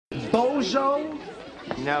Bozo?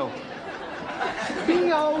 No.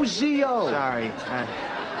 B-O-Z-O. Sorry.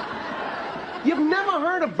 You've never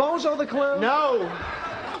heard of Bozo the Clown? No.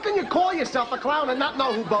 How can you call yourself a clown and not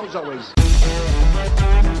know who Bozo is?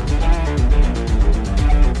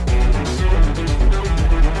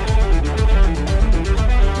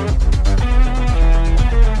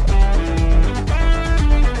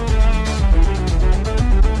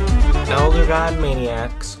 Elder God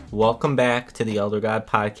Maniacs, welcome back to the Elder God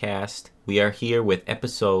Podcast. We are here with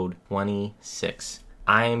episode 26.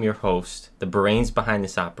 I am your host, the brains behind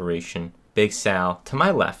this operation, Big Sal, to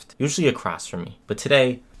my left, usually across from me. But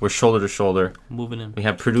today, we're shoulder to shoulder. Moving in. We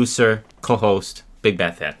have producer, co-host, Big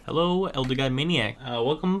Bad Fat. Hello, Elder God Maniac.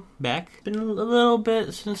 Welcome back. Been a little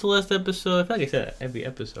bit since the last episode. I feel like I said that every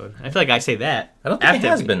episode. I feel like I say that. I don't think it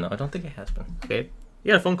has been, though. I don't think it has been. Okay.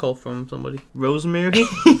 You got a phone call from somebody. Rosemary?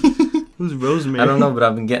 Who's Rosemary? I don't know, but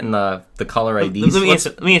I've been getting the caller IDs.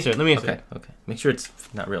 Let me answer. Okay. Make sure it's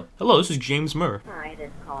not real. Hello, this is James Murr. Hi,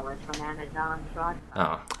 this call is from Amazon.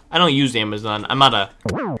 Oh, I don't use Amazon. I'm out of...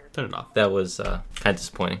 Turn it off. that was kind of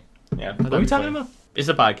disappointing. Yeah. What are we talking about? It's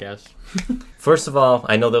a podcast. First of all,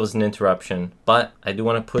 I know that was an interruption, but I do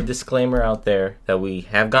want to put a disclaimer out there that we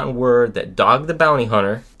have gotten word that Dog the Bounty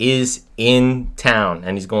Hunter is in town,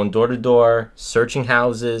 and he's going door to door, searching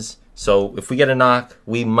houses. So if we get a knock,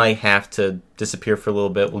 we might have to disappear for a little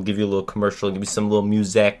bit. We'll give you a little commercial, give you some little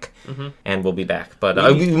music, and we'll be back. But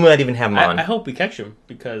we might even have him on. I hope we catch him,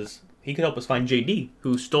 because he could help us find JD,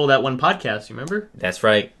 who stole that one podcast, you remember? That's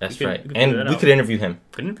right. We could And we could interview him.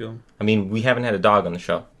 Could interview him. I mean, we haven't had a dog on the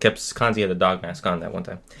show. Kanzi had a dog mask on that one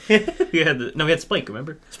time. we had Spike,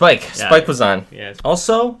 remember? Spike was on. Yeah.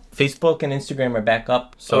 Also, Facebook and Instagram are back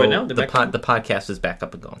up. So right now? the They're back up? podcast is back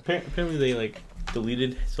up and going. Apparently they,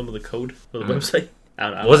 deleted some of the code for the website. I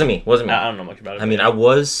don't know. Wasn't me. I don't know much about it. I mean, I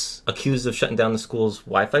was accused of shutting down the school's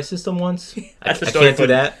Wi-Fi system once. I That's a story can't do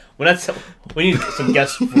that. We need some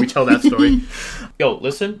guests before we tell that story. Yo,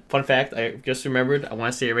 listen, fun fact, I just remembered, I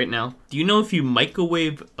want to say it right now. Do you know if you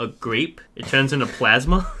microwave a grape, it turns into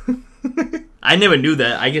plasma? I never knew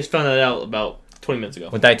that. I just found that out about 20 minutes ago.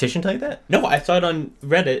 Would dietitian tell you that? No, I saw it on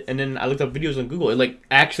Reddit, and then I looked up videos on Google. It,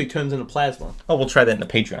 actually turns into plasma. Oh, we'll try that in the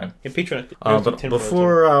Patreon. Yeah, Patreon. But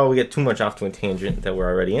before we get too much off to a tangent that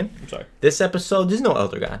we're already in, I'm sorry. This episode, there's no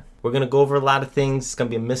Elder God. We're going to go over a lot of things. It's going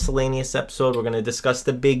to be a miscellaneous episode. We're going to discuss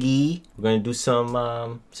the Big E. We're going to do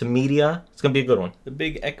some media. It's going to be a good one. The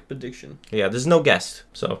big expedition. Yeah, there's no guest,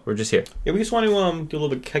 so we're just here. Yeah, we just want to do a little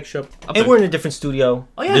bit catch up. And we're in a different studio.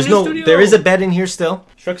 Oh, yeah, there's new studio. There is a bed in here still.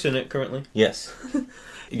 Shrek's in it currently. Yes.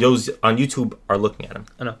 Those on YouTube are looking at him.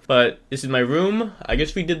 I know. But this is my room. I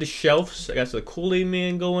guess we did the shelves. I got some Kool-Aid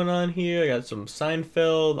Man going on here. I got some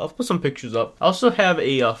Seinfeld. I'll put some pictures up. I also have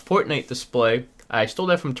a Fortnite display. I stole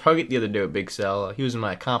that from Target the other day with Big Sal. He was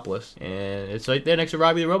my accomplice. And it's right there next to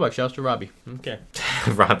Robbie the Robot. Shouts to Robbie. Okay.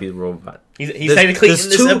 Robbie the Robot. He's technically in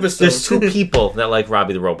this episode. There's two people that like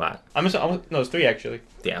Robbie the Robot. No, it's three actually.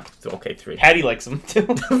 Yeah, okay, three. Patty likes him too.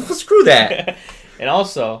 Screw that. And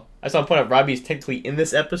also, I just want to point out Robbie's technically in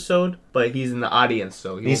this episode, but he's in the audience,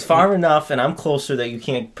 so he's far enough, and I'm closer that you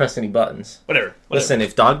can't press any buttons. Whatever. Listen,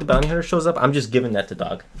 if Dog the Bounty Hunter shows up, I'm just giving that to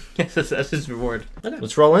Dog. Yes, that's his reward. Okay.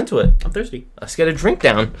 Let's roll into it. I'm thirsty. Let's get a drink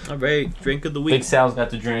down. All right, drink of the week. Big Sal's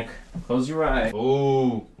got the drink. Close your eye.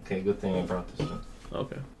 Oh, okay, good thing I brought this one.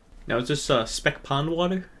 Okay. Now, is this Speck Pond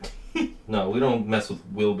water? No, we don't mess with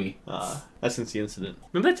Wilby. That's since the incident.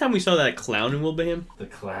 Remember that time we saw that clown in Wilbraham? The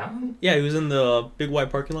clown? Yeah, he was in the Big Y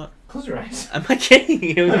parking lot. Close your eyes. I'm not kidding.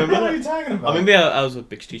 You remember that? What are you talking about? Oh, maybe I was with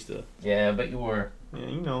Big Cheese though. Yeah, I bet you were. Yeah,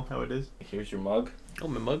 you know how it is. Here's your mug. Oh,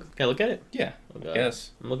 my mug. Can I look at it? Yeah. Oh, God.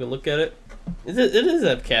 Yes. I'm looking. Look at it. It does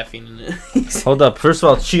have caffeine in it. Hold up. First of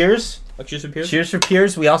all, cheers. Oh, cheers for Pierce. Cheers for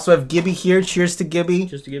Pierce. We also have Gibby here. Cheers to Gibby.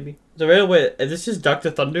 Cheers to Gibby. So right away, is this just Dr.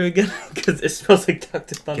 Thunder again? Because it smells like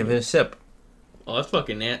Dr. Thunder. Give it a sip. Oh, that's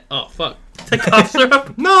fucking nasty. Oh, fuck. Is that cough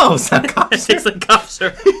syrup? No, it's not cough It syrup. tastes like cough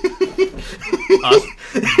syrup.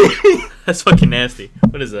 That's fucking nasty.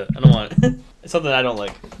 What is that? I don't want it. It's something I don't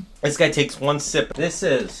like. This guy takes one sip. This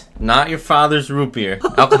is not your father's root beer.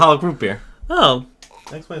 Alcoholic root beer. Oh.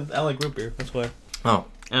 That's why I like root beer. That's why. Oh.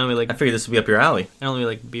 I don't really I figured this would be up your alley. I don't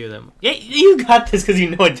really like beer that much. Yeah, you got this because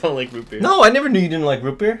you know I don't like root beer. No, I never knew you didn't like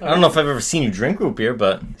root beer. I don't know if I've ever seen you drink root beer,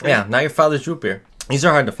 but yeah, not your father's root beer. These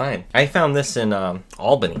are hard to find. I found this in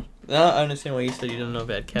Albany. I understand why you said you didn't know if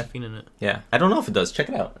it had caffeine in it. Yeah, I don't know if it does. Check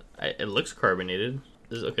it out. It looks carbonated.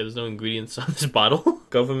 There's no ingredients on this bottle.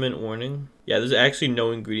 Government warning. Yeah, there's actually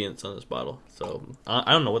no ingredients on this bottle. So,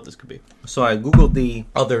 I don't know what this could be. So I Googled the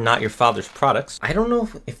other Not Your Father's products. I don't know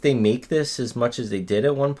if they make this as much as they did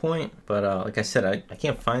at one point. But like I said, I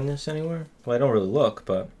can't find this anywhere. Well, I don't really look.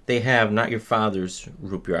 But they have Not Your Father's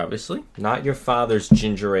Root Beer, obviously. Not Your Father's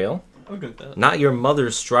Ginger Ale. I'm good with that. Not Your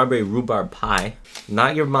Mother's Strawberry Rhubarb Pie.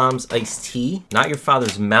 Not Your Mom's Iced Tea. Not Your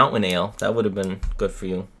Father's Mountain Ale. That would have been good for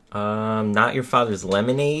you. Not Your Father's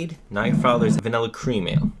Lemonade. Not Your Father's Vanilla Cream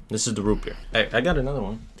Ale. This is the root beer. I got another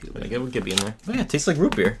one. I guess we could be in there. Oh yeah, it tastes like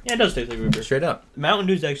root beer. Yeah, it does taste like root beer. Straight up. Mountain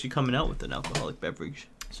Dew's actually coming out with an alcoholic beverage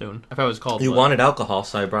soon. I forgot what it was called. You wanted alcohol,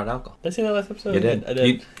 so I brought alcohol. Did I say that last episode? You did. I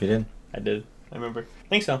did. You did. I did. I remember.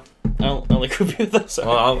 Thanks, so. I don't like root beer though. Sorry.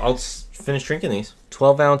 Well, I'll finish drinking these.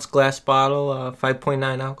 12-ounce glass bottle,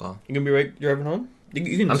 5.9 alcohol. You gonna be driving home?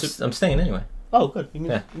 You can. I'm staying anyway. Oh, good. You can,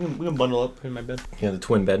 Yeah. we can bundle up in my bed. Yeah, the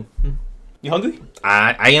twin bed. You hungry?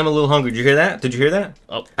 I am a little hungry. Did you hear that? Did you hear that?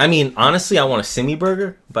 Oh. I mean, honestly, I want a Simi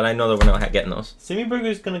burger, but I know that we're not getting those. Simi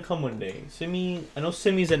Burger's gonna come one day. I know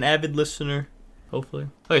Simi's an avid listener. Hopefully.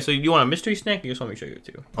 Okay, so you want a mystery snack? You just want to make sure you get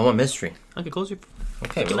two. I want mystery. Okay, close your.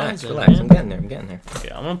 Okay, Get relax. on, I'm man. getting there. Okay,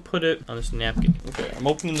 I'm gonna put it on this napkin. Okay, I'm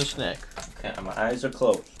opening the snack. Okay, my eyes are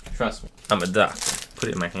closed. Trust me. I'm a doctor. Put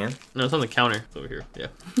it in my hand. No, it's on the counter. It's over here. Yeah.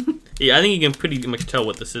 Yeah, I think you can pretty much tell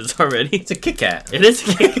what this is already. It's a KitKat. It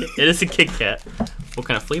is a KitKat. What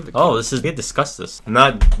kind of flavor? Oh, this is. We had discussed this.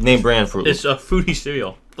 Not name brand fruit. It's a fruity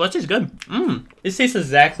cereal. Well, that tastes good. Mmm. It tastes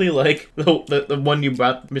exactly like the one you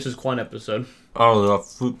brought Mrs. Kwan episode. Oh,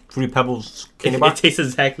 the Fruity Pebbles candy bar? It tastes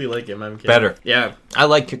exactly like it, man. Better. Yeah. I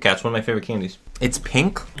like KitKats. One of my favorite candies. It's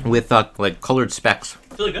pink with like colored specks.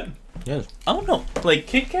 It's really good. Yes. I don't know. Like,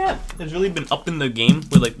 KitKat has really been up in the game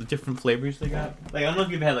with, like, the different flavors they got. Like, I don't know if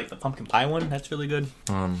you've had, like, the pumpkin pie one. That's really good.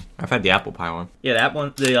 I've had the apple pie one. Yeah, that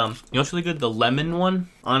one. The, you know what's really good? The lemon one.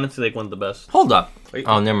 Honestly, like, one of the best. Hold up. Wait.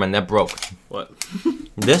 Oh, never mind. That broke. What?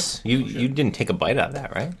 This? You didn't take a bite out of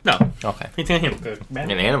that, right? No. Okay. It's an animal. Good. An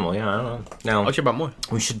animal, yeah, I don't know. Now, I'll share about more.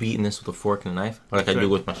 we should be eating this with a fork and a knife, like I Sure. do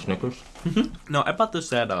with my Snickers. No, I bought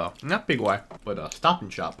this at, not Big Y, but, Stop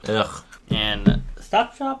and Shop. Ugh. And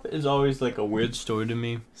Stop Shop is always, like, a weird store to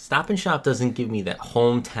me. Stop and Shop doesn't give me that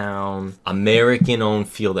hometown, American-owned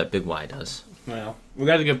feel that Big Y does. Well, we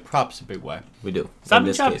gotta give props to Big Y. We do. Stop In and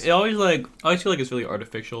this Shop, case. I always feel like it's really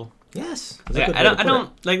artificial. Yes. Like, I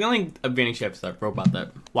don't, like, the only advantage you have is that robot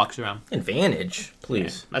that walks around. Advantage,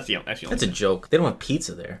 please. Yeah, that's the only That's a joke. They don't have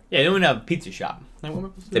pizza there. Yeah, they don't even have a pizza shop. Like, what am I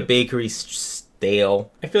supposed to The do? bakery's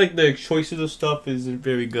stale, I feel like the choices of stuff isn't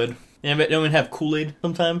very good. Yeah, but they don't even have Kool-Aid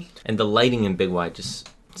sometimes. and the lighting in Big Y just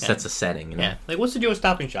sets a setting. You know? Yeah. Like, what's the deal with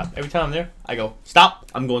Stop and Shop? Every time I'm there, I go, stop,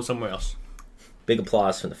 I'm going somewhere else. Big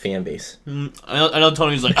applause from the fan base. I know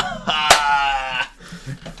Tony's like,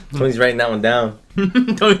 Tony's writing that one down.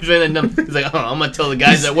 Tony's writing that down. He's like, I'm going to tell the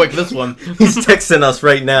guys that work this one. He's texting us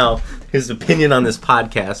right now his opinion on this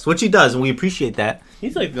podcast, which he does, and we appreciate that.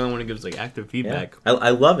 He's like the only one who gives, like, active feedback. I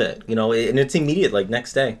love it, you know, and it's immediate, like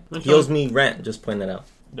next day. That's He owes me rent, just pointing that out.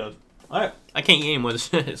 He does. Alright. I can't eat anymore.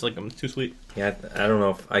 It's like I'm too sweet. Yeah, I don't know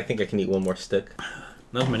if I think I can eat one more stick.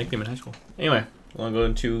 That was my nickname in high school. Anyway, want to go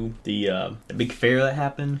into the big fair that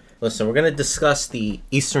happened? Listen, we're going to discuss the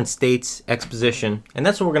Eastern States Exposition, and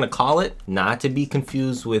that's what we're going to call it, not to be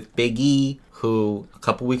confused with Biggie, who a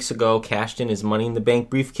couple weeks ago cashed in his Money in the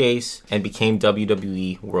Bank briefcase and became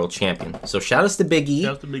WWE World Champion. So shout outs to Biggie.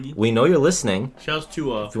 Shout out to Biggie. We know you're listening. Shouts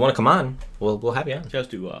to If you want to come on, we'll have you on. shouts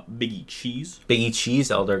to Biggie Cheese. Biggie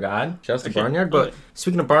Cheese, Elder God. Shout outs to Okay. Barnyard. But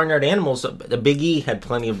speaking of barnyard animals, the Biggie had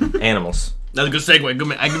plenty of animals. That's a good segue. Good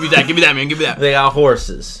man. I give you that. Give me that, man. Give me that. They got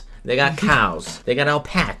horses. They got cows. They got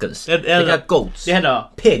alpacas. They got goats. They had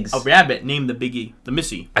pigs. a rabbit named the Biggie, the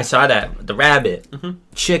Missy. I saw that. The rabbit. Mhm.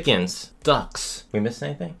 Chickens. Ducks. We missed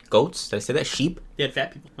anything? Goats? Did I say that? Sheep? They had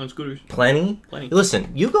fat people on scooters. Plenty? Plenty.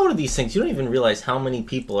 Listen, you go to these things, you don't even realize how many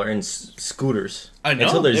people are in scooters. I know.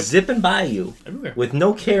 Until they're Yep. zipping by you Everywhere. with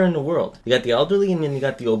no care in the world. You got the elderly and then you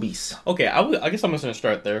got the obese. Okay, I guess I'm just gonna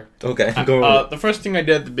start there. Okay, go over. The first thing I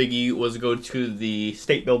did at the Biggie was go to the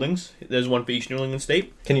state buildings. There's one for each New England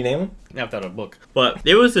state. Can you name them? Now without a book. But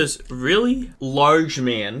there was this really large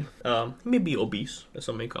man, maybe obese, as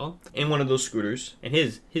some may call him, in one of those scooters, and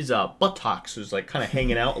his buttocks was like kind of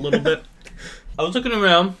hanging out a little bit. I was looking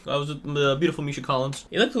around. I was with the beautiful Misha Collins.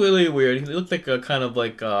 He looked really weird. He looked like a kind of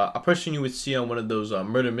like a person you would see on one of those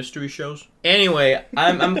murder mystery shows. Anyway,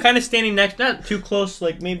 I'm kind of standing next, not too close,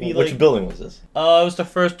 like maybe Which like. building was this? It was the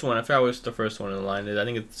first one. I forgot what was the first one in the line. I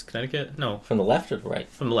think it's Connecticut. No, From the left or the right?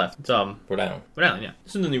 from the left. It's Rhode Island. Rhode Island, yeah.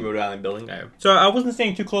 This is the new Rhode Island building. So I wasn't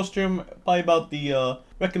staying too close to him, probably about the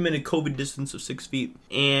recommended COVID distance of 6 feet.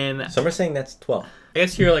 And Some are saying that's 12. I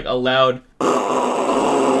guess you're like a loud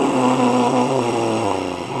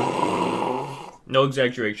No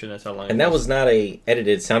exaggeration, that's how long it And that was not a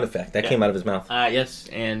edited sound effect. That came out of his mouth. Yes,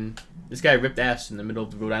 and this guy ripped ass in the middle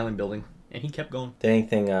of the Rhode Island building, and he kept going. Did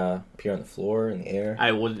anything appear on the floor, in the air?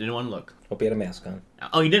 I didn't want to look. Hope he had a mask on.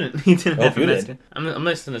 Oh, he didn't. He didn't Oh, have a you mask did. on. I'm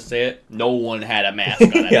just going to say it. No one had a mask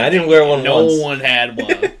on. Yeah, I didn't wear one No once. one had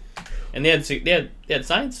one. And they had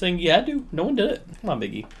signs saying you had to. No one did it. Come on,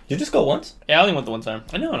 Biggie. Did you just go once? Yeah, I only went the one time.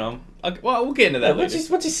 I know. Okay, well, we'll get into that later.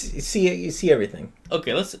 Once you see it, you see everything.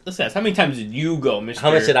 Okay, let's ask. How many times did you go, Mr.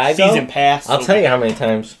 How much did I go? Season pass. I'll tell you how many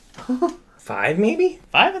times. 5, maybe?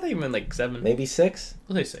 5? I think you meant like 7. Maybe 6?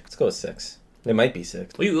 We'll say 6. Let's go with 6. It might be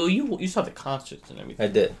 6. Well, you saw the concerts and everything. I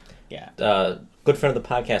did. Yeah. Good friend of the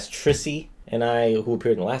podcast, Trissy, and I, who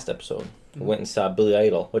appeared in the last episode, went and saw Billy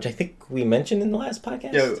Idol, which I think we mentioned in the last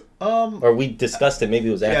podcast. Or we discussed it. Maybe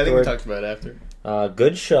it was afterward. Yeah, I think we talked about it after.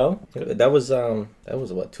 Good show. That was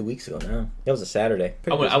what, 2 weeks ago now. That was a Saturday.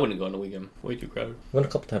 I wouldn't go on the weekend. Way too crowded. Went a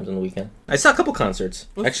couple times on the weekend. I saw a couple concerts.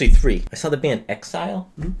 Actually, 3. I saw the band Exile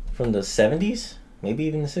from the 70s, maybe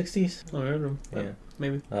even the 60s. Oh, I heard them. Yeah.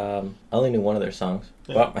 Maybe. I only knew one of their songs.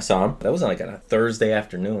 Yeah. Well, I saw him. That was on like on a Thursday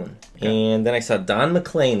afternoon. Yeah. And then I saw Don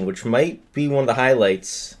McLean, which might be one of the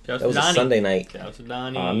highlights. That was a Sunday night. Shout out to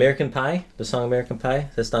Donnie. American Pie, the song American Pie,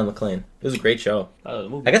 that's Don McLean. It was a great show. The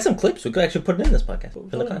movie. I got some clips. We could actually put it in this podcast from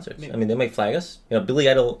the concerts. Maybe. I mean, they might flag us. You know, Billy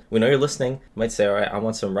Idol, we know you're listening. You might say, all right, I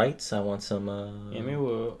want some rights. I want some... Yeah, maybe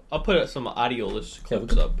I'll put some audio list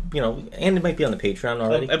clips up. You know, and it might be on the Patreon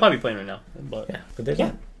already. I'll probably be playing right now. But yeah, but there's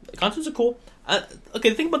that. Concerts are cool. Okay,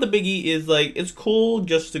 the thing about the Biggie is, like, it's cool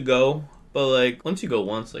just to go, but, like, once you go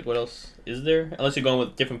once, like, what else is there? Unless you're going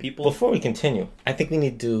with different people. Before we continue, I think we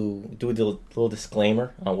need to do a little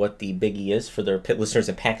disclaimer on what the Biggie is for their listeners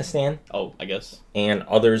in Pakistan. Oh, I guess. And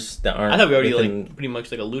others that aren't. I thought we already, like, pretty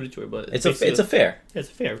much, like, alluded to it, but... It's a fair. Yeah, it's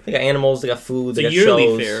a fair. They got animals, they got food, they got yearly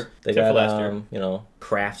shows. Fair. They got, you know,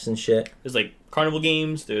 crafts and shit. There's, like, carnival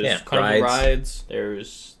games, there's carnival rides,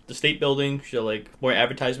 there's... the state building, show like more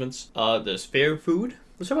advertisements. There's fair food.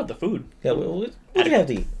 Let's talk about the food. Yeah, what did you have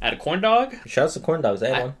to eat? I had a corn dog. Shout out to corn dogs. I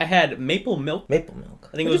had one. I had maple milk. Maple milk.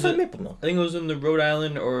 I think it was maple milk. I think it was in the Rhode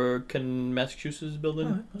Island or Massachusetts building.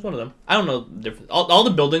 It was one of them. I don't know the difference. All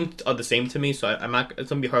the buildings are the same to me, so I'm not. It's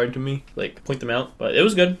gonna be hard to me like point them out. But it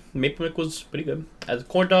was good. Maple milk was pretty good. As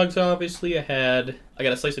corn dogs, obviously, I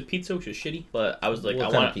got a slice of pizza, which was shitty. But I was like,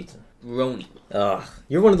 what kind of pizza? Roni. Ugh,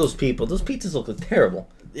 you're one of those people. Those pizzas look terrible.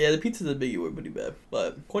 Yeah, the pizzas at Biggie were pretty bad.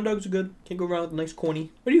 But corn dogs are good. Can't go wrong with a nice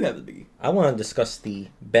corny. What do you have at Biggie? I want to discuss the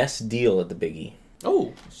best deal at the Biggie.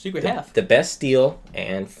 Oh, secret half. The best deal,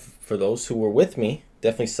 and for those who were with me,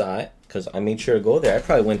 definitely saw it, because I made sure to go there. I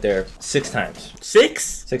probably went there 6 times. 6?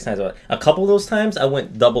 6 times. A couple of those times, I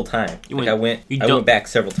went double time. I went back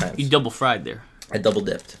several times. You double fried there. I double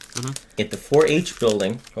dipped. At the 4-H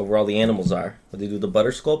building, where all the animals are, where they do the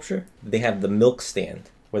butter sculpture, they have the milk stand,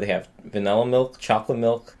 where they have vanilla milk, chocolate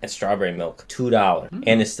milk, and strawberry milk. $2.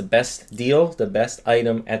 And it's the best deal, the best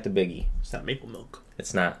item at the Biggie. It's not maple milk.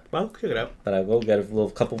 It's not. Well, check it out. But I will get a little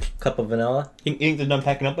cup of vanilla. You think they're done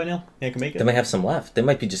packing up by now? Yeah, I can make it. They might have some left. They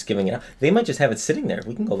might be just giving it out. They might just have it sitting there.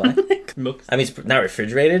 We can go buy milk. I mean, it's not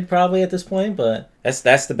refrigerated probably at this point, but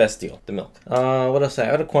that's the best deal. The milk. What else? I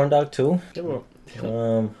had a corn dog too. Yeah, well,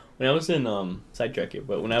 when I was in sidetrack here,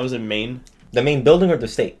 but when I was in Maine. The main building or the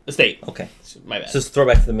state? The state. Okay. My bad. So just throw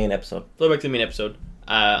back to the main episode.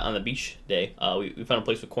 On the beach day, we found a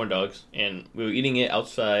place with corn dogs, and we were eating it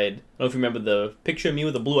outside. I don't know if you remember the picture of me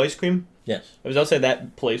with the blue ice cream. Yes. It was outside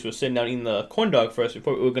that place. We were sitting down eating the corn dog first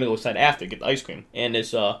before we were going to go inside after to get the ice cream. And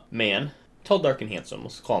this man, tall, dark, and handsome,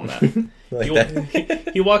 let's call him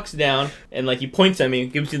that. He walks down, and like he points at me,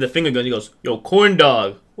 gives me the finger gun, he goes, "Yo, corn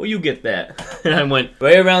dog, where you get that?" And I went,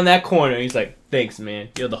 "Right around that corner." He's like, "Thanks, man.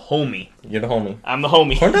 You're the homie." You're the homie. I'm the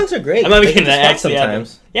homie. Corn dogs are great. I'm not making that actually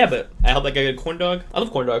sometimes. Yeah, but I helped that guy get a corn dog. I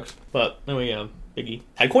love corn dogs. But anyway, Biggie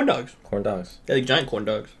had corn dogs. Corn dogs. Yeah, like giant corn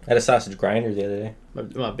dogs. I had a sausage grinder the other day. I'm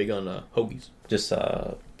not big on hoagies. Just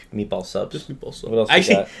meatball subs. Just meatball subs. What else I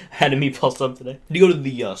got? had a meatball sub today. Did you go to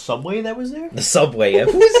the Subway that was there? The Subway. Yeah.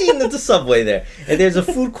 Who's eating at the Subway there? And there's a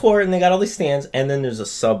food court, and they got all these stands, and then there's a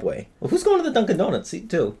Subway. Well, who's going to the Dunkin' Donuts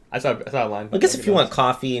too? I saw a line. I guess if you want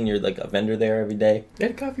coffee and you're like a vendor there every day. They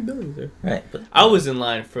had coffee buildings there. Right. But I was in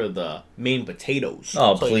line for the Maine potatoes.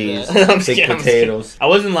 Oh, please. Big potatoes. I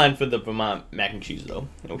was in line for the Vermont mac and cheese, though,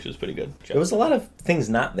 which was pretty good. There was a lot of things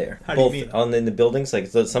not there. How do you mean? In the buildings, like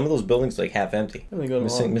some of those buildings like half empty.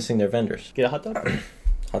 Missing their vendors. Get a hot dog?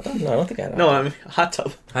 Hot tub? No, I don't think I had a No, hot I mean hot tub.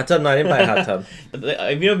 tub. Hot tub? No, I didn't buy a hot tub.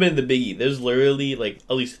 Have you ever been to Biggie? There's literally like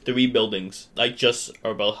at least 3 buildings like just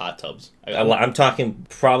are about hot tubs. I'm talking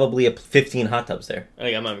probably 15 hot tubs there.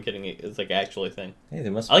 Like, I'm not even kidding. It's like actually a thing. Hey, they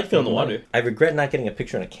must I like feeling the water. I regret not getting a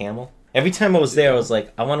picture on a camel. Every time I was there, I was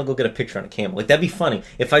like, I want to go get a picture on a camel. Like, that'd be funny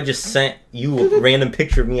if I just sent you a random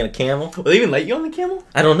picture of me on a camel. Will they even let you on the camel?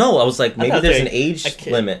 I don't know. I was like, maybe thought there's they- an age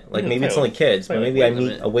limit. Like, maybe it's only kids. But probably maybe I weight meet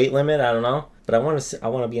limit. a weight limit. I don't know. But I want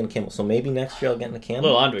to be on a camel. So maybe next year I'll get in a camel.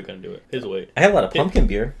 Little Andre couldn't do it. His weight. I had a lot of pumpkin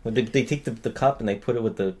beer. They take the cup and they put it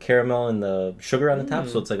with the caramel and the sugar on the top,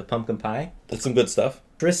 so it's like a pumpkin pie. That's some good stuff.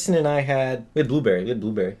 Tristan and I had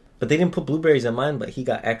blueberry. But they didn't put blueberries in mine, but he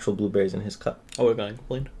got actual blueberries in his cup. Oh, we're going to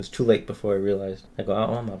complain. It was too late before I realized. I go, I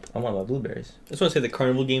want my blueberries. I just want to say the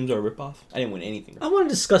carnival games are a ripoff. I didn't win anything. I want to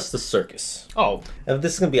discuss the circus. Oh, If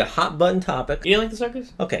this is going to be a hot button topic. you didn't like the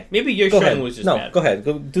circus? Okay. Maybe your Go showing ahead. was just No, bad. go ahead.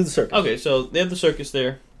 Go do the circus. Okay, so they have the circus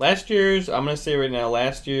there. Last year's, I'm going to say right now,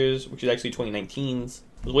 last year's, which is actually 2019's,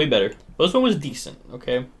 was way better. But this one was decent,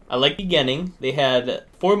 okay? I like the beginning. They had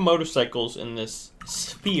 4 motorcycles in this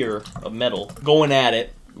sphere of metal going at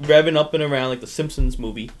it, revving up and around like the Simpsons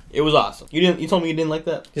movie. It was awesome. You told me you didn't like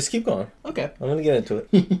that? Just keep going. Okay. I'm going to get into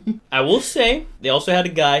it. I will say, they also had a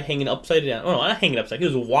guy hanging upside down. Oh, no, not hanging upside. He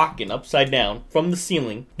was walking upside down from the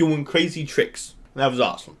ceiling, doing crazy tricks. That was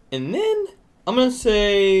awesome. And then, I'm going to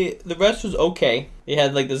say, the rest was okay. They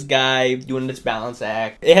had, like, this guy doing this balance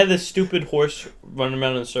act. They had this stupid horse running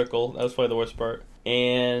around in a circle. That was probably the worst part.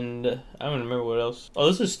 And I don't remember what else. Oh,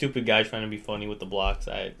 this is a stupid guy trying to be funny with the blocks.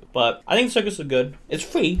 But I think the circus is good. It's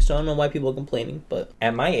free, so I don't know why people are complaining. But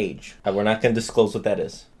At my age, we're not going to disclose what that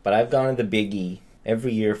is, but I've gone to Big E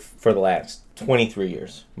every year for the last 23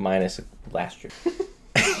 years, minus last year.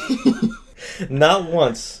 Not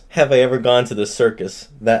once have I ever gone to the circus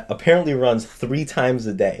that apparently runs 3 times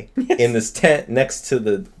a day in this tent next to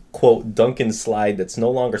the, quote, Dunkin' slide that's no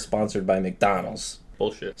longer sponsored by McDonald's.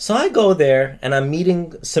 bullshit. So I go there, and I'm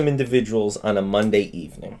meeting some individuals on a Monday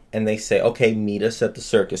evening. And they say, okay, meet us at the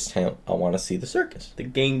circus tent. I want to see the circus. The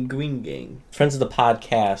Green Gang. Friends of the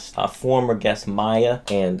podcast, former guest Maya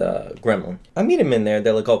and Gremlin. I meet them in there.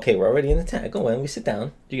 They're like, okay, we're already in the tent. I go in, we sit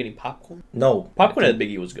down. Do you get any popcorn? No. Popcorn at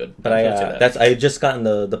Biggie was good. But I had just gotten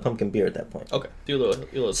the pumpkin beer at that point. Okay. Do a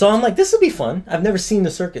little. So I'm like, this will be fun. I've never seen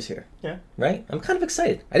the circus here. Yeah. Right? I'm kind of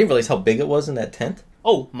excited. I didn't realize how big it was in that tent.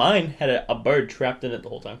 Oh, mine had a bird trapped in it the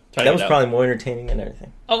whole time. That was probably more entertaining than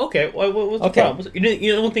everything. Oh, okay. What's the Okay. problem?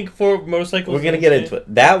 You don't think 4 motorcycles? We're going to get into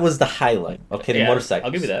it. That was the highlight. Okay, the Yeah, motorcycles.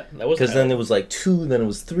 I'll give you that. That was Because then there was like 2, then it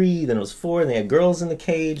was 3, then it was 4, and they had girls in the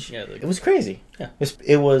cage. Yeah, it was crazy. Yeah.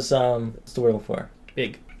 It was what's the word for?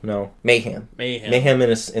 big. No, mayhem. Mayhem. Mayhem in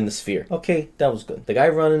the sphere. Okay, that was good. The guy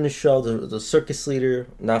running the show, the circus leader,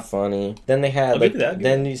 not funny. Then they had I'll give you that.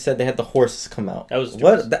 then you said they had the horses come out. That was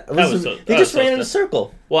what? They just ran in a a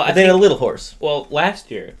circle. Well, But they had a little horse. Well, last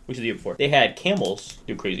year, which is the year before, they had camels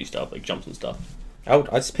do crazy stuff like jumps and stuff. I'd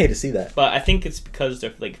just pay to see that. But I think it's because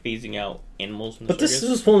they're like phasing out animals in the But circus.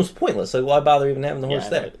 this was pointless. Like, why bother even having the horse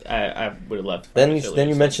there? I would have left. Then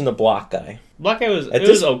you mentioned the block guy. Black guy was At it this-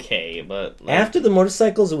 was okay, but like, After the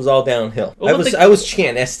motorcycles, it was all downhill. Well, I was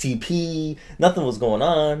chanting STP. Nothing was going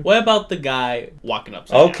on. what about the guy walking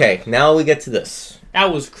upside down? Okay, now we get to this.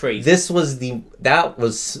 That was crazy. That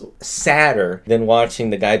was sadder than watching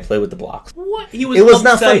the guy play with the blocks. What? He was It was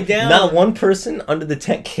not upside funny. down. Not one person under the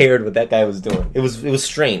tent cared what that guy was doing. It was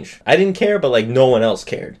strange. I didn't care, but like no one else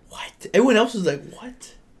cared. What? Everyone else was like,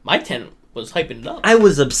 what? My tent was hyping it up. I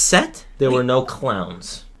was upset there were no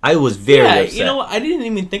clowns. I was very upset. You know what? I didn't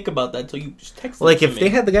even think about that until you just texted Like it to if me. they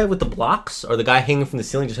had the guy with the blocks or the guy hanging from the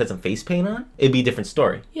ceiling just had some face paint on, it'd be a different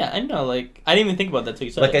story. Yeah, I know. Like I didn't even think about that until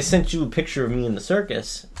you said Like it. I sent you a picture of me in the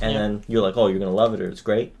circus, and then you're like, "Oh, you're gonna love it, or it's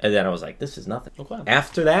great." And then I was like, "This is nothing." No clown.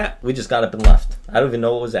 After that, we just got up and left. I don't even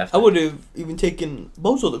know what was after. I would have even taken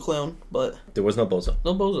Bozo the clown, but There was no bozo.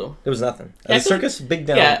 no Bozo. There was nothing. Yeah, I the think- circus, big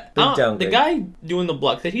down, Yeah, big down. the guy doing the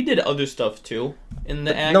block, that he did other stuff too in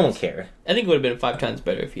the act. No one cared. I think it would have been 5 times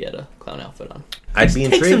better if he had a clown outfit on. I'd be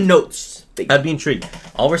Take intrigued. some notes. I'd be intrigued.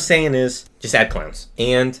 All we're saying is just add clowns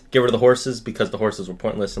and get rid of the horses because the horses were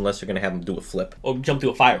pointless unless you're gonna have them do a flip. Or jump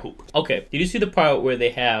through a fire hoop. Okay, did you see the part where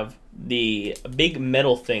they have the big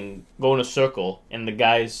metal thing go in a circle and the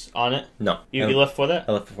guy's on it? No, You left for that?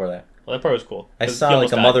 I left before that. Well, that part was cool. I 'Cause saw he like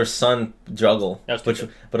almost a died. mother-son juggle, That was too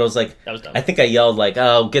good. but I was like, That was dumb. I think I yelled like,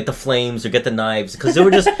 "Oh, get the flames or get the knives," because they were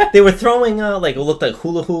just they were throwing like it looked like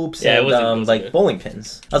hula hoops Yeah, it and wasn't like good. bowling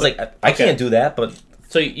pins. I was like, I Okay. can't do that, but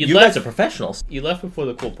So you You left. guys are professionals. You left before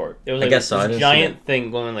the cool part. There was I like guess so. I this didn't see giant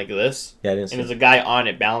thing going like this. Yeah, I didn't see And there's it. a guy on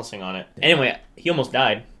it balancing on it. Anyway, he almost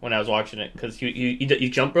died when I was watching it because he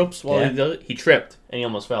jump ropes while he does it. He tripped and he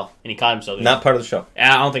almost fell and he caught himself. Not part of the show.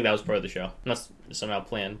 I don't think that was part of the show. Unless it's somehow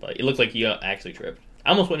planned, but it looked like he actually tripped. I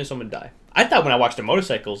almost witnessed someone die. I thought when I watched the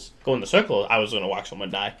motorcycles go in the circle, I was going to watch someone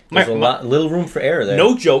die. There's little room for error there.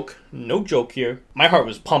 No joke here. My heart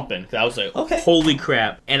was pumping because I was like, Okay. holy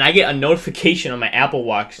crap. And I get a notification on my Apple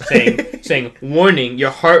Watch saying, warning, your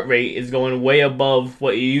heart rate is going way above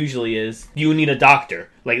what it usually is. You need a doctor.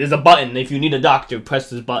 Like, there's a button. If you need a doctor, press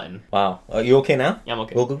this button. Wow. Are you okay now? Yeah, I'm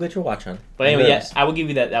okay. We'll go get your watch on. But anyway, yes, I will give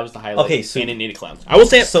you that. That was the highlight. Okay, so... And it needed clowns. I will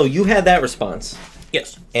say it. So you had that response.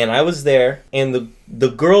 Yes. And I was there, and the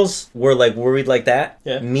girls were like worried like that.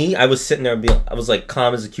 Yeah. Me, I was sitting there, I was like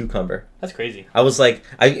calm as a cucumber. That's crazy. I was like,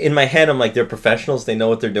 in my head, I'm like, they're professionals. They know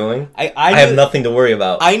what they're doing. I have nothing to worry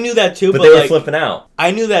about. I knew that too, but but they were like, flipping out.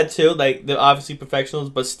 I knew that too. Like, they're obviously professionals,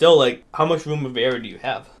 but still, like, how much room of error do you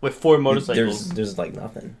have with 4 motorcycles? There's like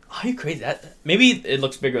nothing. Are you crazy? Maybe it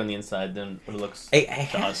looks bigger on the inside than what it looks. It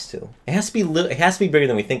has to. It has to be. It has to be bigger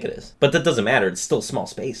than we think it is. But that doesn't matter. It's still a small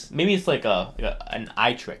space. Maybe it's like an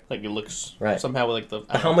eye trick. Like it looks somehow like the.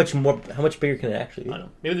 But how much bigger can it actually be? I don't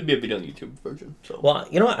know. Maybe there'd be a video on the YouTube version. So. Well,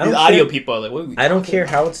 you know what? The audio people are like, what are we I don't care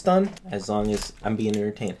how it's done, as long as I'm being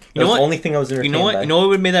entertained. You know what? The only thing I was entertained by. You know what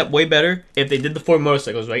would have made that way better? If they did the 4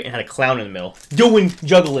 motorcycles, right, and had a clown in the middle.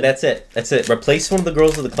 Juggling. That's it. Replace one of the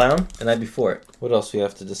girls with a clown, and I'd be for it. What else do we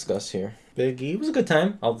have to discuss here? Biggie. It was a good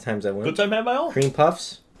time. All the times I went. Good time had by all. Cream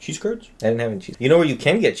puffs. Cheese curds? I didn't have any cheese. You know where you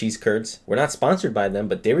can get cheese curds? We're not sponsored by them,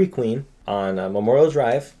 but Dairy Queen on Memorial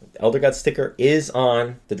Drive. Elder God sticker is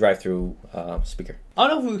on the drive-through speaker. I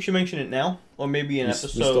don't know if we should mention it now, or maybe an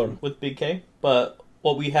episode with Big K, but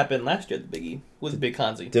what we happened last year at the Biggie with Big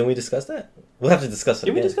Kanzi. Didn't we discuss that? We'll have to discuss it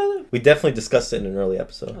Did again. we discuss it? We definitely discussed it in an early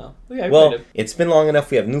episode. Oh, yeah, well, it's been long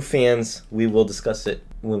enough. We have new fans. We will discuss it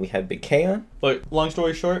when we had Big K on. But long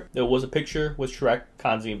story short, there was a picture with Shrek,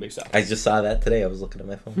 Kanzi, and Big South. I just saw that today. I was looking at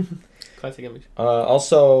my phone. Classic image.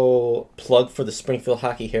 Also, plug for the Springfield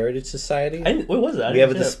Hockey Heritage Society. What was that? We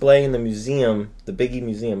have a display in the museum, the Biggie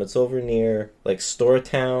Museum. It's over near like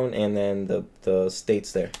Storetown and then the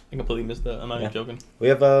States there. I completely missed that. I'm not even joking. We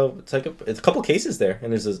have it's a couple cases there,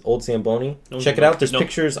 and there's this old Zamboni. Check it out. There's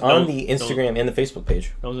pictures on the Instagram and the Facebook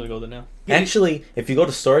page. No one's gonna go there now. Actually, if you go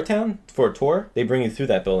to Storetown for a tour, they bring you through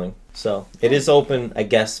that building. So it is open, I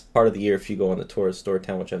guess, part of the year if you go on the tour of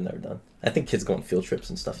Storetown, which I've never done. I think kids go on field trips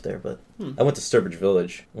and stuff there, but I went to Sturbridge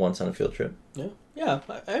Village once on a field trip. Yeah.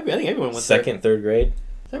 I think everyone went Second, third grade.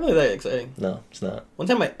 It's not really that exciting. No, it's not. One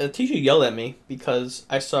time a teacher yelled at me because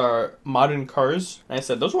I saw modern cars, and I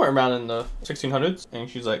said, those weren't around in the 1600s. And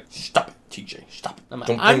she's like, stop it, TJ, stop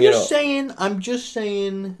it. I'm just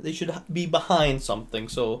saying they should be behind something,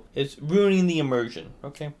 so it's ruining the immersion,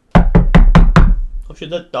 okay? Oh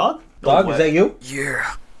shit, that dog? Dog, is that you?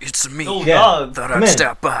 Yeah, it's me. Oh, dog. Thought I'd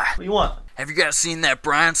stop by. What do you want? Have you guys seen that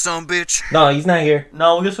Brian son bitch? No, he's not here.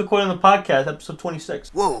 No, we're just recording the podcast, episode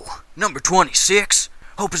 26. Whoa, number 26?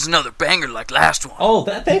 Hope it's another banger like last one. Oh,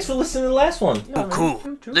 thanks for listening to the last one. Oh,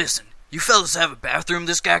 cool. Listen, you fellas have a bathroom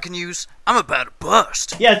this guy can use? I'm about to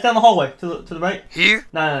bust. Yeah, it's down the hallway, to the right. Here?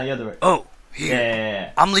 No, the other way. Oh, here.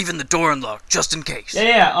 Yeah. I'm leaving the door unlocked, just in case.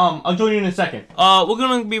 Yeah, I'll join you in a second. We're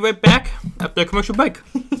gonna be right back after a commercial break.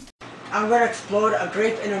 I'm gonna explode a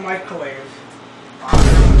grape in a microwave.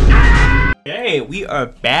 Hey, we are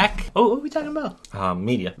back. Oh, what are we talking about?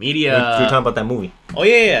 Media. Media. We were talking about that movie. Oh,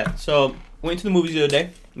 yeah. So, went to the movies the other day.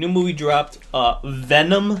 New movie dropped,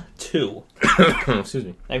 Venom 2. Excuse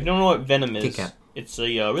me. Now, if you don't know what Venom is, KitKat. It's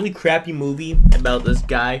a really crappy movie about this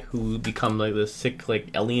guy who become like this sick like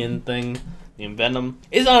alien thing named Venom.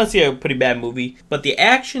 It's honestly a pretty bad movie, but the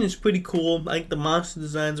action is pretty cool. I think the monster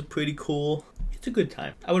designs are pretty cool. It's a good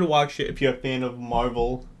time. I would watch it if you're a fan of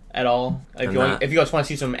Marvel at all. If you guys want to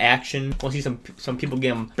see some action, want to see some people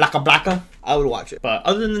getting blacka, I would watch it. But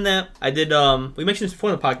other than that, I did we mentioned this before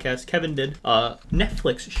in the podcast, Kevin did a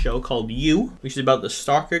Netflix show called You, which is about the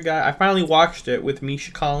stalker guy. I finally watched it with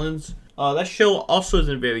Misha Collins. That show also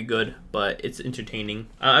isn't very good, but it's entertaining.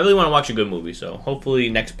 I really want to watch a good movie, so hopefully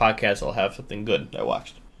next podcast I'll have something good that I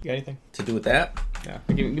watched. You got anything to do with that? Yeah,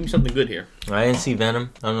 give me something good here. I didn't see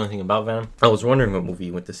Venom. I don't know anything about Venom. I was wondering what movie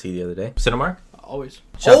you went to see the other day. Cinemark? Always.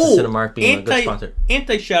 Shout out to Cinemark being a good sponsor.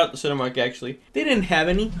 Shout out to Cinemark, actually. They didn't have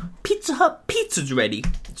any Pizza Hut pizzas ready.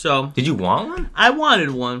 So did you want one? I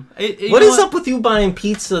wanted one. What is up with you buying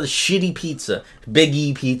pizza, shitty pizza, Big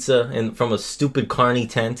E pizza, and from a stupid carny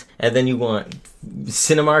tent, and then you want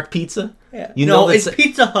Cinemark pizza? Yeah. You no, know it's that's-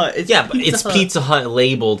 Pizza Hut. It's Yeah, but it's Pizza Hut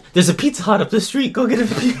labeled. There's a Pizza Hut up the street. Go get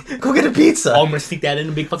a pizza. Oh, I'm gonna stick that in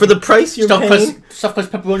a big fucking... For the price you're paying, Stuffed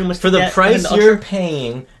crust pepperoni. I'm gonna for stick the that price in the you're Usher.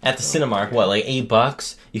 paying at the Cinemark, what, like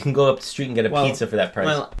 $8? You can go up the street and get a pizza for that price.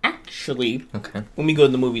 Well, actually, Okay. when we go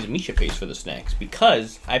to the movies, Misha pays for the snacks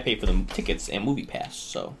because I pay for the tickets and movie pass.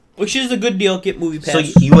 So, which is a good deal. Get movie pass. So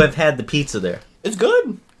you have had the pizza there. It's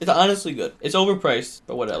good. It's honestly good. It's overpriced,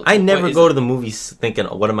 but what else? I never What go is to the movies thinking,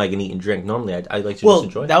 oh, what am I going to eat and drink? Normally, I like to Well, just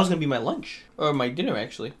enjoy. that was gonna be my lunch or my dinner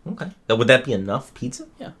actually. Okay. Now, would that be enough pizza?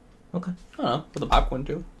 Yeah. Okay. I don't know, with the popcorn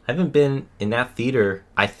too. I haven't been in that theater.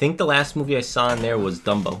 I think the last movie I saw in there was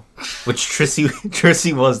Dumbo, which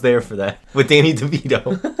Trissy was there for that with Danny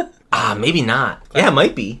DeVito. Maybe not. Yeah, it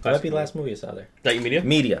might be. Might be the last movie I saw there. Is that your media?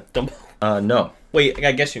 Media. Dumbo. No. Wait, I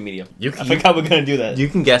gotta guess your medium. You I can- forgot we're gonna do that. You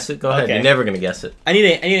can guess it. Go ahead. Okay. You're never gonna guess it. I need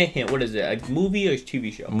a hint. What is it? A movie or a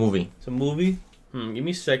TV show? Movie. It's a movie. Give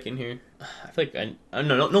me a second here. I feel like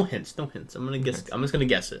no hints. No hints. I'm gonna guess. I'm just gonna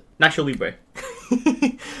guess it. Nacho Libre.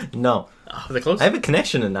 No. Oh, was it close? I have a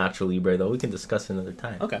connection to Nacho Libre though. We can discuss it another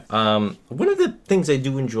time. Okay. One of the things I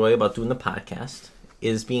do enjoy about doing the podcast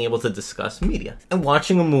is being able to discuss media and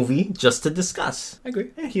watching a movie just to discuss. I agree.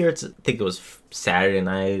 And here I think it was Saturday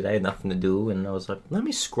night. I had nothing to do, and I was like, let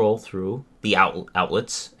me scroll through the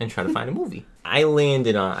outlets and try to find a movie.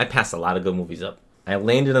 I passed a lot of good movies up. I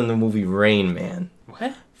landed on the movie Rain Man,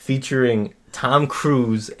 What? featuring Tom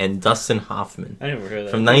Cruise and Dustin Hoffman I never heard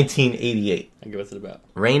that. from 1988. I get what's it about.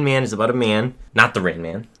 Rain Man is about a man, not the Rain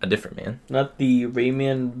Man, a different man. Not the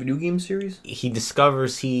Rayman video game series. He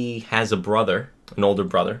discovers he has a brother, an older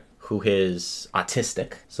brother, who is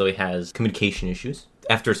autistic, so he has communication issues.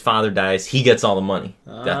 After his father dies, he gets all the money.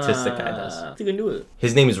 The autistic guy does. What's he gonna do with it?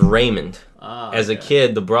 His name is Raymond. As a Okay.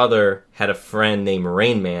 kid, the brother had a friend named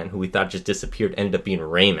Rain Man who we thought just disappeared, ended up being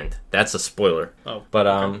Raymond. That's a spoiler. Oh.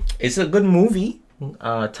 But it's a good movie.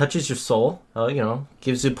 Touches your soul.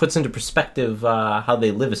 Puts into perspective how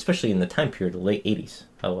they live, especially in the time period, the late 80s.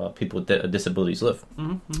 How people with disabilities live.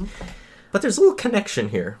 Mm-hmm. But there's a little connection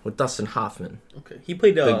here with Dustin Hoffman. Okay. He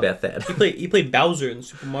played Big Bad Thad. He played Bowser in the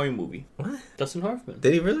Super Mario movie. What? Dustin Hoffman.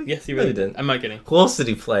 Did he really? Yes, he No, really didn't. I'm not kidding. Who else did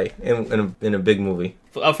he play in a big movie?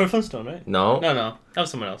 For Flintstone, right? No. No, that was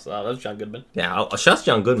someone else. That was John Goodman. Yeah, shouts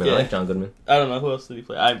John Goodman. Yeah. I like John Goodman. I don't know who else did he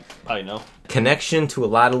play. I probably know. Connection to a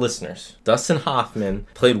lot of listeners. Dustin Hoffman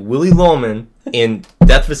played Willie Loman in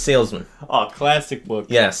Death of a Salesman. Oh, classic book.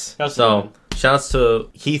 Yes. Shouts to So, Woodman. shouts to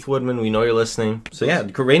Heath Woodman. We know you're listening. So, yeah,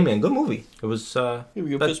 Rain Man, good movie. It was Here we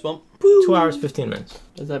go. about Fist bump. 2 hours, 15 minutes.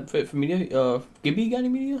 Is that fit for media? Gibby got any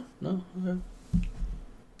media? No. Okay.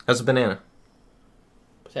 That's a banana.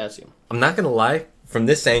 Potassium. I'm not going to lie. From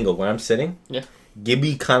this angle, where I'm sitting, Yeah.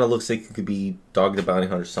 Gibby kind of looks like it could be Dog the Bounty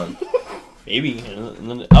Hunter's son. Maybe. And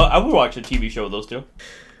then, I would watch a TV show with those two.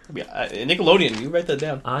 Yeah, Nickelodeon. You write that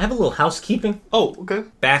down. I have a little housekeeping Oh, okay.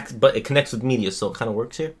 back, but it connects with media, so it kind of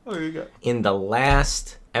works here. Oh, you got. In the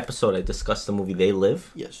last episode, I discussed the movie They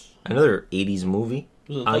Live. Yes. Another 80s movie.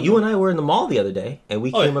 Was it a fun You one? and I were in the mall the other day, and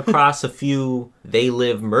we Oh, came yeah. across a few They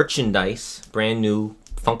Live merchandise, brand new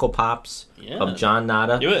Funko Pops Yeah. of John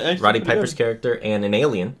Nada, Yeah, actually Roddy pretty Piper's good. character, and an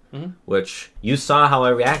alien, Mhm. which you saw how I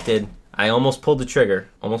reacted. I almost pulled the trigger.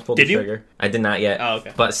 Did you? Trigger. I did not yet. Oh,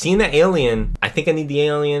 okay. But seeing the alien, I think I need the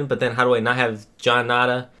alien, but then how do I not have John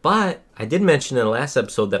Nada? But I did mention in the last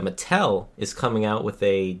episode that Mattel is coming out with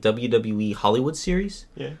a WWE Hollywood series,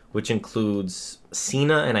 Yeah. which includes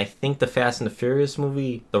Cena and I think the Fast and the Furious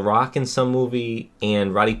movie, The Rock in some movie,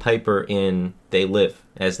 and Roddy Piper in They Live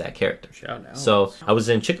as that character. Shout out. So I was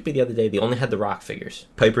in Chicopee the other day. They only had the Rock figures.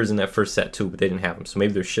 Piper's in that first set too, but they didn't have them. So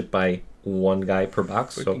maybe they're shipped by one guy per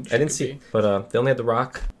box. So Freaking I didn't see it. Chicopee. But they only had the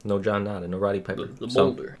Rock, no John Nada, no Roddy Piper. The So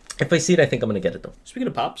boulder. if I see it, I think I'm gonna get it though. Speaking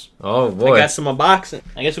of pops, Oh I boy. got some unboxing.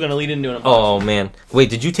 I guess we're gonna lead into an unboxing. Oh man.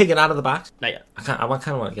 Wait, did you take it out of the box? Not yet. I kind of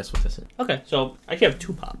want to guess what this is. Okay, so I actually have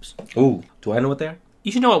two pops. Ooh. Do I know what they are?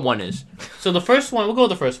 You should know what one is. So the first one, we'll go with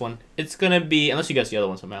the first one. It's gonna be, unless you guess the other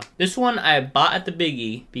one somehow. This one I bought at the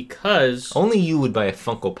Biggie because Only you would buy a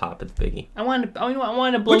Funko Pop at the Biggie. I wanted to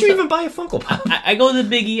blow. Would you some- even buy a Funko Pop? I go to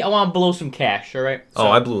the Biggie. I want to blow some cash. All right. So,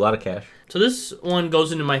 I blew a lot of cash. So this one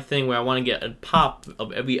goes into my thing where I want to get a pop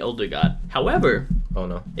of every Elder God. However, Oh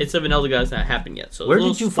no. it's of an Elder God that's not happened yet. So Where it's a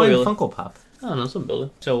did you little find a spoiler. Funko Pop? I don't know, some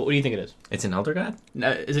building. So what do you think it is? It's an Elder God?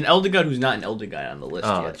 Now, it's an Elder God who's not an Elder God on the list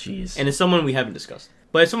Oh yet. jeez. And it's someone we haven't discussed.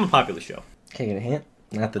 But it's from a popular show. Can I get a hint?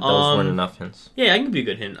 Not that those weren't enough hints. Yeah, I can give you a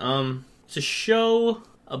good hint. It's a show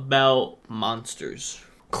about monsters.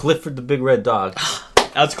 Clifford the Big Red Dog.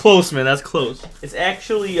 That's close, man. That's close. It's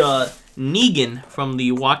actually Negan from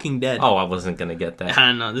The Walking Dead. Oh, I wasn't gonna get that. I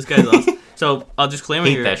don't know. This guy's awesome. So I'll disclaimer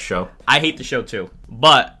Hate here. that show. I hate the show too,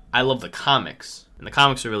 but I love the comics, and the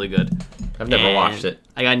comics are really good. I've never watched it.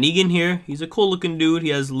 I got Negan here. He's a cool-looking dude. He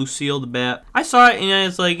has Lucille the Bat. I saw it, and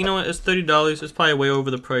it's like, you know what? It's $30. It's probably way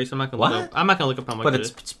over the price. I'm not gonna look up. I'm not gonna look up how much. But it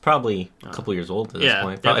is. it's probably a couple years old at this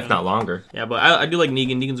point, probably, if not longer. Yeah, but I do like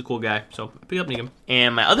Negan. Negan's a cool guy, so I pick up Negan.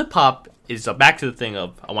 And my other pop is back to the thing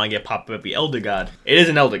of I want to get Pop Up the Elder God. It is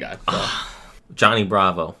an Elder God. So. Johnny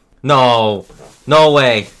Bravo. No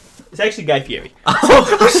way. It's actually Guy Fieri. I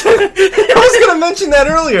was gonna mention that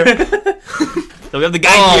earlier. So we have the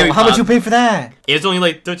Guy Fieri. How much you pay for that? It's only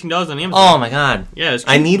like $13 on Amazon. Oh my god. Yeah, it's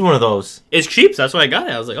cheap. I need one of those. It's cheap, so that's why I got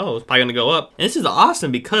it. I was like, oh, it's probably gonna go up. And this is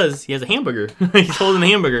awesome because he has a hamburger. He's holding a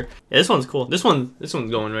hamburger. Yeah, this one's cool. This one's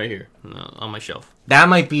going right here on my shelf. That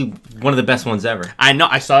might be one of the best ones ever. I know.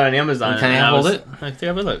 I saw it on Amazon. Can I hold it? I think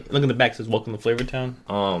I will. Look in the back. It says "Welcome to Flavor Town."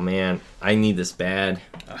 Oh man, I need this bad.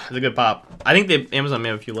 It's a good pop. I think Amazon may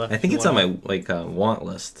have a few left. I think it's on my want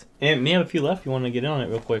list. And may have a few left. You want to get in on it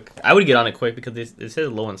real quick? I would get on it quick because it says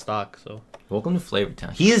low in stock. So welcome to Flavor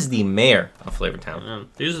Town. He is the mayor of Flavor Town.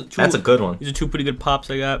 That's a good one. These are two pretty good pops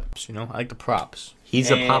I got. So, I like the props.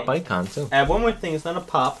 He's a pop icon too. I have one more thing. It's not a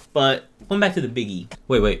pop, but going back to the Biggie.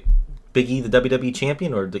 Wait. Biggie, the WWE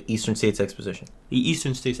champion, or the Eastern States Exposition? The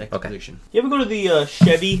Eastern States Exposition. Okay. You ever go to the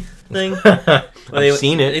Chevy thing? I've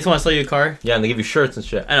seen it. They just want to sell you a car. Yeah, and they give you shirts and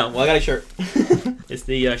shit. I know. Well, I got a shirt. It's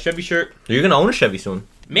the Chevy shirt. You're gonna own a Chevy soon.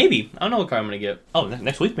 Maybe. I don't know what car I'm gonna get. Oh,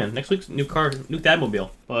 next week, man. Next week's new car, new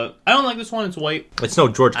Dadmobile. But I don't like this one. It's white. It's no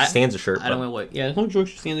George Costanza shirt. I don't want white. Yeah, it's no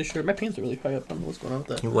George Costanza shirt. My pants are really high up. I don't know what's going on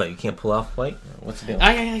with that. What? You can't pull off white? What's the deal?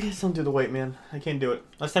 I just don't do the white, man. I can't do it.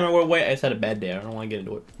 Last time I wore white, I just had a bad day. I don't want to get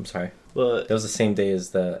into it. I'm sorry. But that was the same day as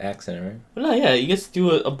the accident, right? But no, yeah, you just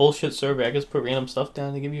do a bullshit survey. I just put random stuff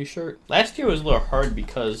down to give you a shirt. Last year was a little hard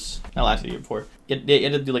because not last year, before. You had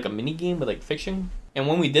to do like a mini game with like fiction. And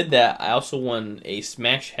when we did that, I also won a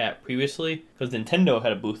Smash hat previously because Nintendo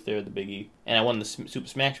had a booth there at the Biggie, and I won the Super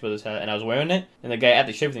Smash Brothers hat, and I was wearing it. And the guy at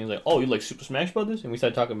the Chevy thing was like, "Oh, you like Super Smash Brothers?" And we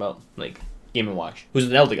started talking about like Game & Watch, who's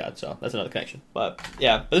an Elder God, so that's another connection. But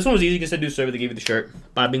yeah, but this one was easy. You just had to do a survey. They gave you the shirt.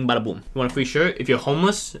 Bada bing, bada boom. You want a free shirt? If you're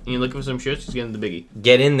homeless and you're looking for some shirts, just get in the Biggie.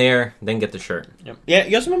 Get in there, then get the shirt. Yep. Yeah,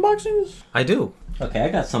 you got some unboxings? I do. Okay, I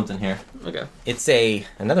got something here. Okay. It's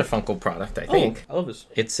another Funko product, I think. I love this.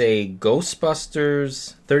 It's a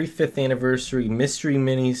Ghostbusters 35th Anniversary Mystery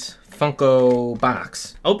Minis Funko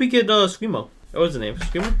box. I hope you get Screamo. What was the name?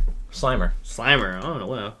 Screamo? Slimer. I don't know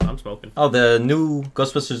what I'm smoking. Oh, the new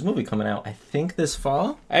Ghostbusters movie coming out, I think this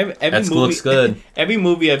fall? Looks good. Every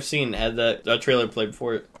movie I've seen had that trailer played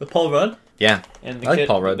before it. With Paul Rudd? Yeah. And I like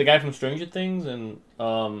Paul Rudd. The guy from Stranger Things and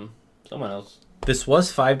someone else. This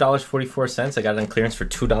was $5.44. I got it on clearance for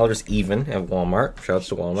 $2 even at Walmart. Shoutouts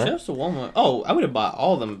to Walmart. Shoutouts to Walmart. Oh, I would have bought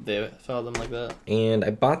all of them if they saw them like that. And I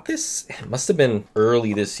bought this, it must have been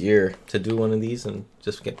early this year to do one of these and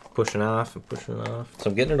just get pushing off. So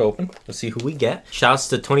I'm getting it open. Let's see who we get. Shouts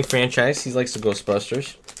to Tony Franchise. He likes the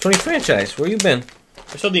Ghostbusters. Tony Franchise, where you been?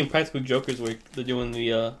 I saw the Impractical Jokers where they're doing they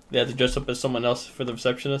had to dress up as someone else for the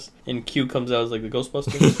receptionist, and Q comes out as like the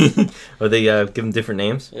Ghostbusters. Or they give him different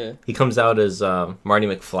names? Yeah. He comes out as Marty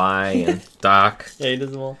McFly and Doc. Yeah, he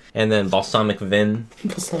does them all. And then Balsamic Vin.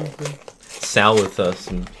 Sal with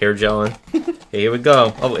some hair gel in. Okay, here we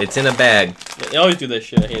go. Oh, it's in a bag. Yeah, they always do that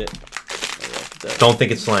shit. I hate it. Don't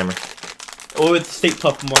think it's Slimer. Oh, it's State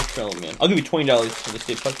Puff Marshmallow Man. I'll give you $20 for the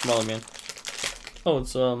State Puff Marshmallow Man. Oh,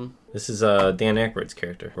 it's This is Dan Aykroyd's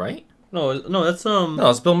character, right? No, that's No,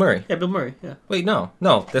 it's Bill Murray. Yeah, Bill Murray. Yeah. Wait, no,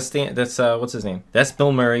 that's what's his name? That's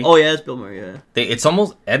Bill Murray. Oh yeah, it's Bill Murray. Yeah. It's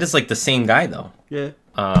almost that is like the same guy though. Yeah.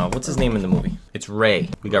 What's his name in the movie? It's Ray.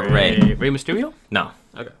 We got Ray. Ray Mysterio? No.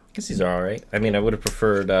 Okay. I guess these are all right. I mean, I would have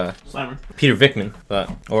preferred Slimer. Peter Vickman,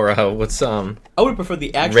 or what's I would have preferred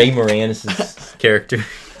the actual Ray Moranis' character.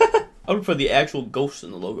 I would prefer the actual ghost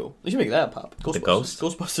in the logo. They should make that pop. The ghost?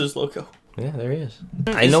 Ghostbusters logo. Yeah, there he is.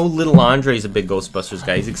 I know little Andre's a big Ghostbusters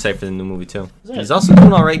guy. He's excited for the new movie, too. He's also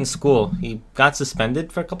doing all right in school. He got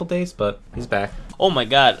suspended for a couple days, but he's back. Oh my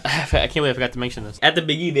god. I can't believe I forgot to mention this. At the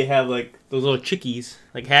Biggie, they have, like, those little chickies,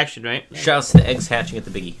 like, hatching, right? Shouts to eggs hatching at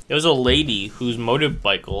the Biggie. There was a lady whose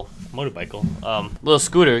motorcycle, little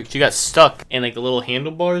scooter, she got stuck in, like, the little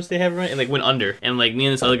handlebars they have, right? And, like, went under. And, like, me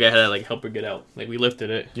and this other guy had to, like, help her get out. Like, we lifted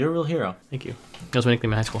it. You're a real hero. Thank you. That was my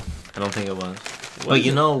nickname in high school. I don't think it was. But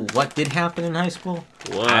you know what did happen in high school?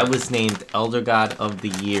 What? I was named Elder God of the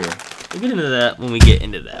Year. We'll get into that when we get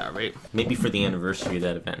into that, alright? Maybe for the anniversary of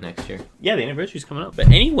that event next year. Yeah, the anniversary's coming up. But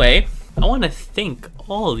anyway, I want to thank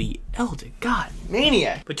all the Elder God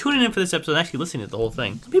Maniac for tuning in for this episode and actually listening to the whole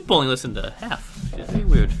thing. Some people only listen to half. It's very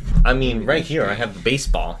weird. I mean, right here, I have the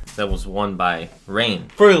baseball that was won by Rain.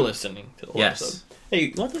 For listening to the whole Yes. episode. Hey,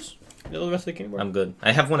 you want this? The rest of the candy bar? I'm good.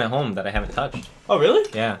 I have one at home that I haven't touched. Oh, really?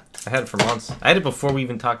 Yeah, I had it for months. I had it before we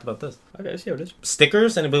even talked about this. Okay, let's see how it is.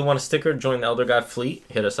 Stickers. Anybody want a sticker? Join the Elder God Fleet.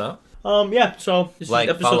 Hit us up. Yeah, so this Like,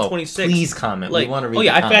 is episode follow. 26. Please comment. We want to read Oh,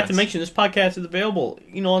 yeah, the I forgot to comments. mention this podcast is available,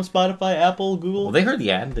 on Spotify, Apple, Google. Well, they heard the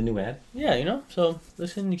ad, the new ad. Yeah, so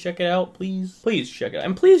listen, check it out, please. Please check it out.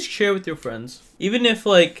 And please share with your friends. Even if,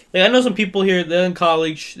 like I know some people here, they're in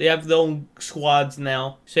college, they have their own squads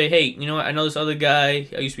now. Say, hey, you know what, I know this other guy,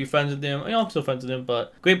 I used to be friends with him. I'm still friends with him,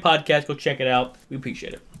 but great podcast, go check it out. We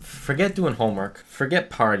appreciate it. Forget doing homework. Forget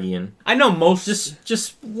partying. I know most...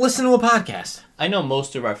 Just listen to a podcast. I know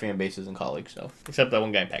most of our fan base is in college, so... Except that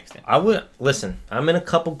one guy in Pakistan. Listen, I'm in a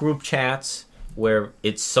couple group chats where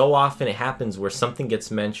it's so often it happens where something gets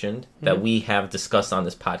mentioned that we have discussed on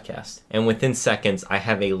this podcast. And within seconds, I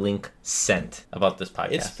have a link sent about this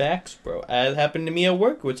podcast. It's facts, bro. It happened to me at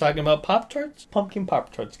work. We're talking about Pop-Tarts. Pumpkin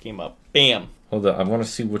Pop-Tarts came up. Bam. Hold on, I want to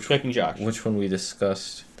see which Josh. which one we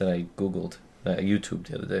discussed that I Googled. YouTube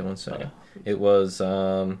the other day. One second. Okay. It was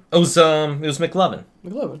McLovin.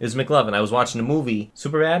 McLovin. It was McLovin. I was watching a movie,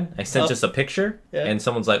 Superbad. I sent just a picture, and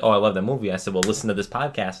someone's like, "Oh, I love that movie." I said, "Well, listen to this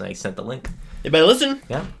podcast," and I sent the link. You better listen.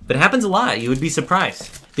 Yeah, but it happens a lot. You would be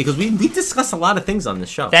surprised because we discuss a lot of things on this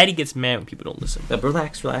show. Daddy gets mad when people don't listen.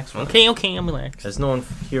 Relax. Okay, I'm relaxed. There's no one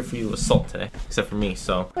here for you to assault today, except for me.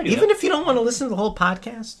 So even if you don't want to listen to the whole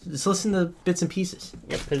podcast, just listen to bits and pieces.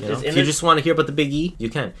 Yeah, If you just want to hear about the Big E, you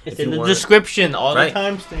can. It's if in you the description, all the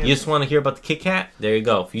timestamps. You just want to hear about the KitKat? There you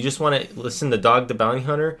go. If you just want to listen to Dog the Bounty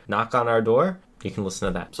Hunter knock on our door, you can listen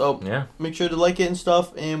to that. So, yeah. Make sure to like it and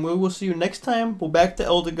stuff, and we will see you next time. We're back to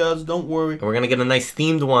Elder Gods, don't worry. And we're going to get a nice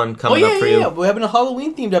themed one coming up for you. Yeah, we're having a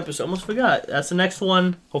Halloween-themed episode. Almost forgot. That's the next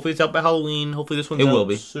one. Hopefully it's out by Halloween. Hopefully this one's out will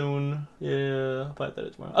be soon. Yeah, I'll probably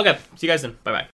that tomorrow. Okay, see you guys then. Bye-bye.